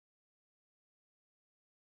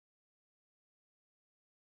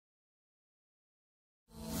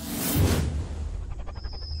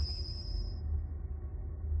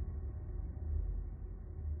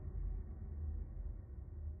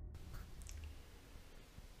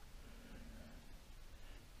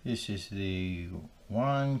This is the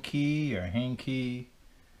one key or hand key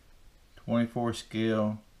 24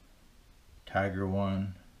 scale Tiger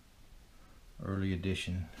 1 early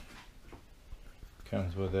edition.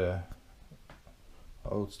 Comes with a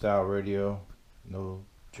old style radio, no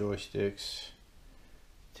joysticks.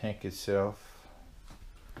 Tank itself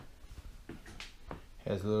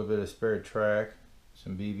has a little bit of spare track,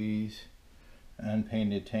 some BBs,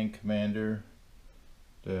 unpainted tank commander,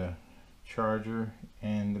 the charger,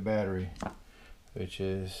 and the battery, which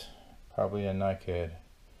is probably a NiCad.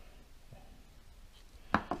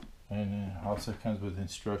 And it also comes with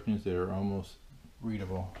instructions that are almost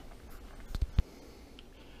readable.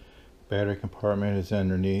 Battery compartment is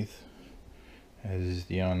underneath, as is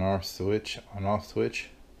the on-off switch.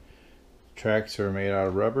 Tracks are made out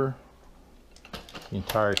of rubber. The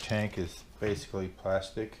entire tank is basically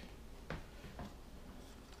plastic.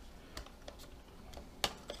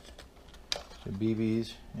 The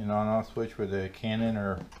BBs and on-off switch for the cannon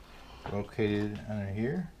are located under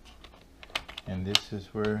here, and this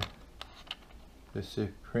is where the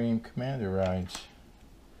Supreme Commander rides.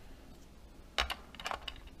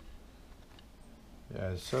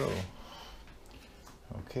 As so.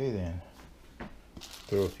 Okay then.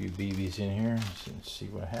 Throw a few BBs in here and see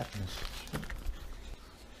what happens.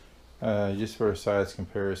 Just for a size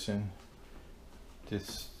comparison,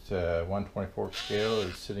 this 1/24 scale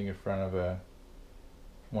is sitting in front of a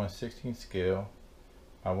 1/16 scale.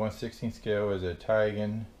 My 1/16 scale is a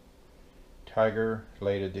Taigen Tiger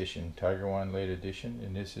late edition, Tiger 1 late edition,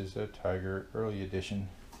 and this is a Tiger early edition.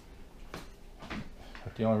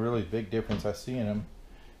 But the only really big difference I see in them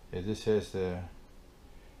is this has the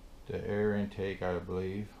air intake, I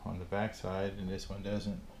believe, on the back side, and this one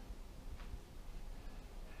doesn't.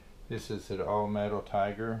 This is an all metal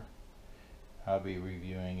Tiger. I'll be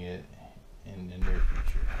reviewing it in the near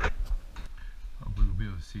future. Hopefully we'll be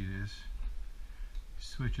able to see this.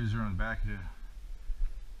 Switches are on the back of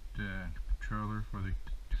the controller for the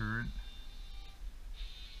turret.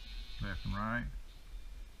 Left and right.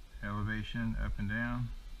 Elevation up and down.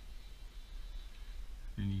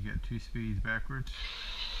 Then you get 2 speeds backwards.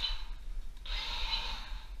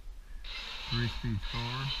 3 speeds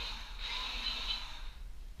forward.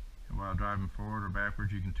 And while driving forward or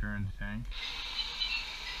backwards, you can turn the tank.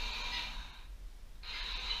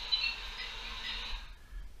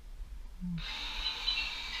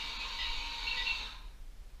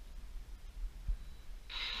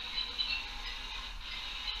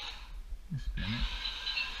 You spin it.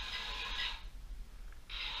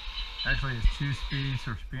 Actually, it's 2 speeds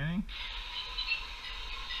for spinning.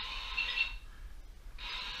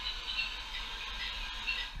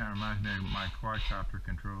 Kind of reminds me of my quadcopter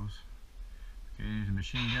controls. Okay, here's a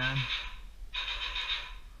machine gun.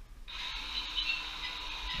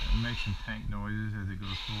 It makes some tank noises as it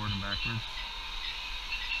goes forward and backwards.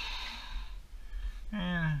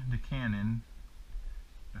 And the cannon.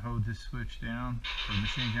 To hold this switch down for the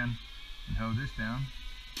machine gun and hold this down,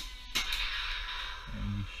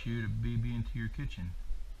 and you shoot a BB into your kitchen.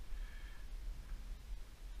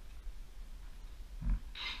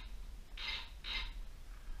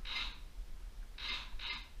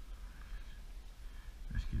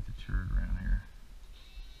 Let's get the turret around here.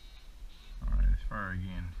 Alright, let's fire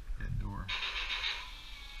again. That door.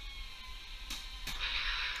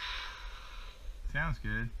 Sounds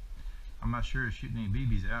good. I'm not sure it's shooting any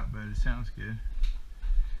BBs out, but it sounds good.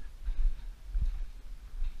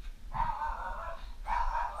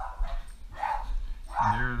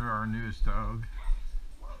 And there's our newest dog.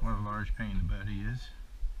 What a large pain in the butt he is.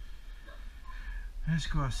 Let's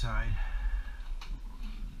go outside.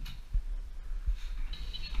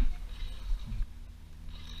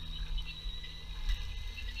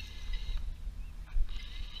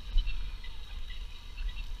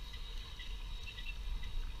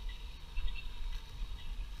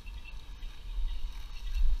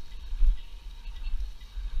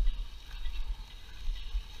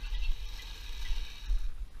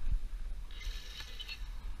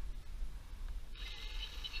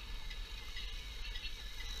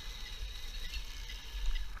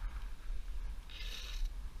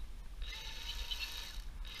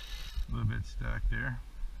 A little bit stuck there.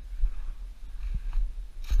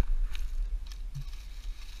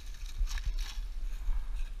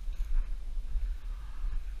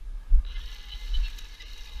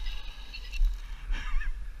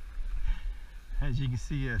 As you can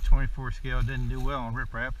see, a 24 scale didn't do well on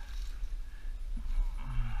riprap.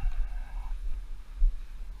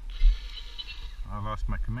 I lost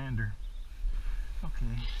my commander.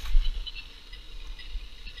 Okay.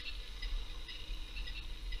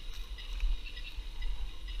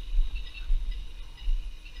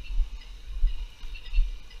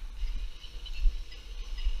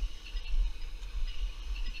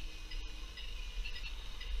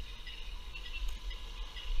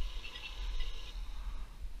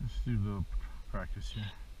 do a little practice here.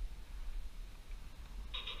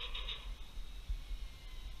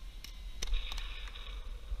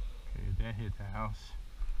 Okay, that hit the house.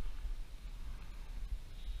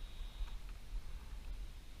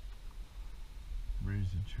 Raise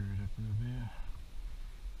the turret up a little bit.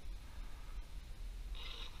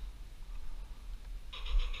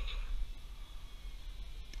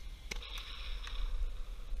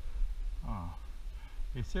 Oh,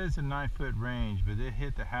 it says a 9-foot range, but it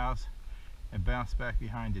hit the house and bounced back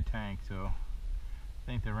behind the tank, so I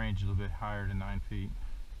think the range is a little bit higher than 9 feet.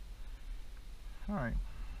 Alright.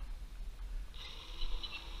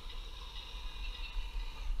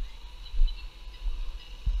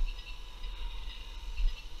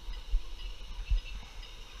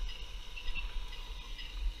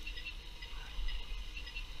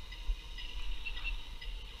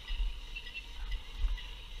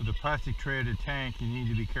 With the plastic treaded tank, you need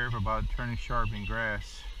to be careful about turning sharp in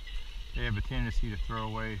grass. They have a tendency to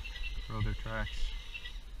throw their tracks.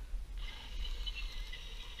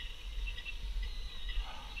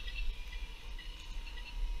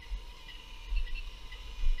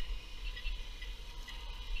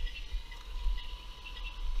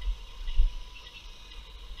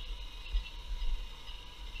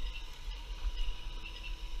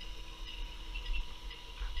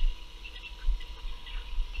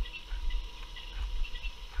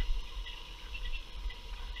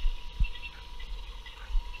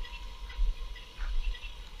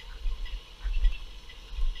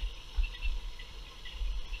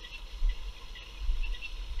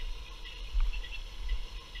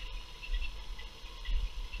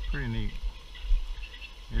 Pretty neat.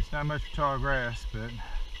 It's not much for tall grass, but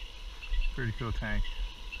pretty cool tank.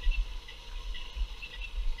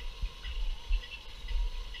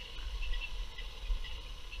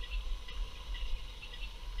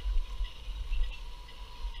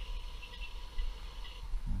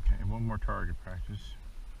 Okay, one more target practice.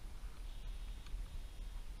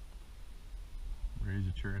 Raise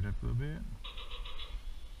the turret up a little bit.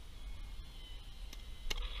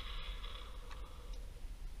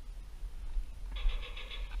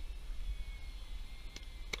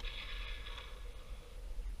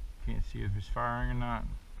 Can't see if it's firing or not.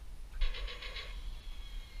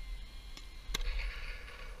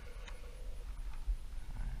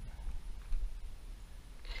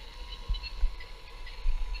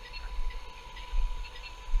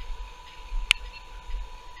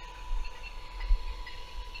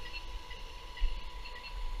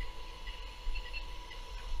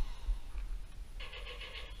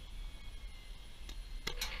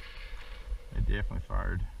 It definitely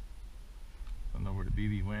fired. Don't know where the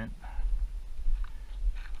BB went.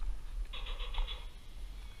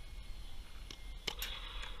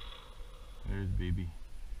 There's the BB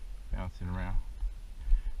bouncing around.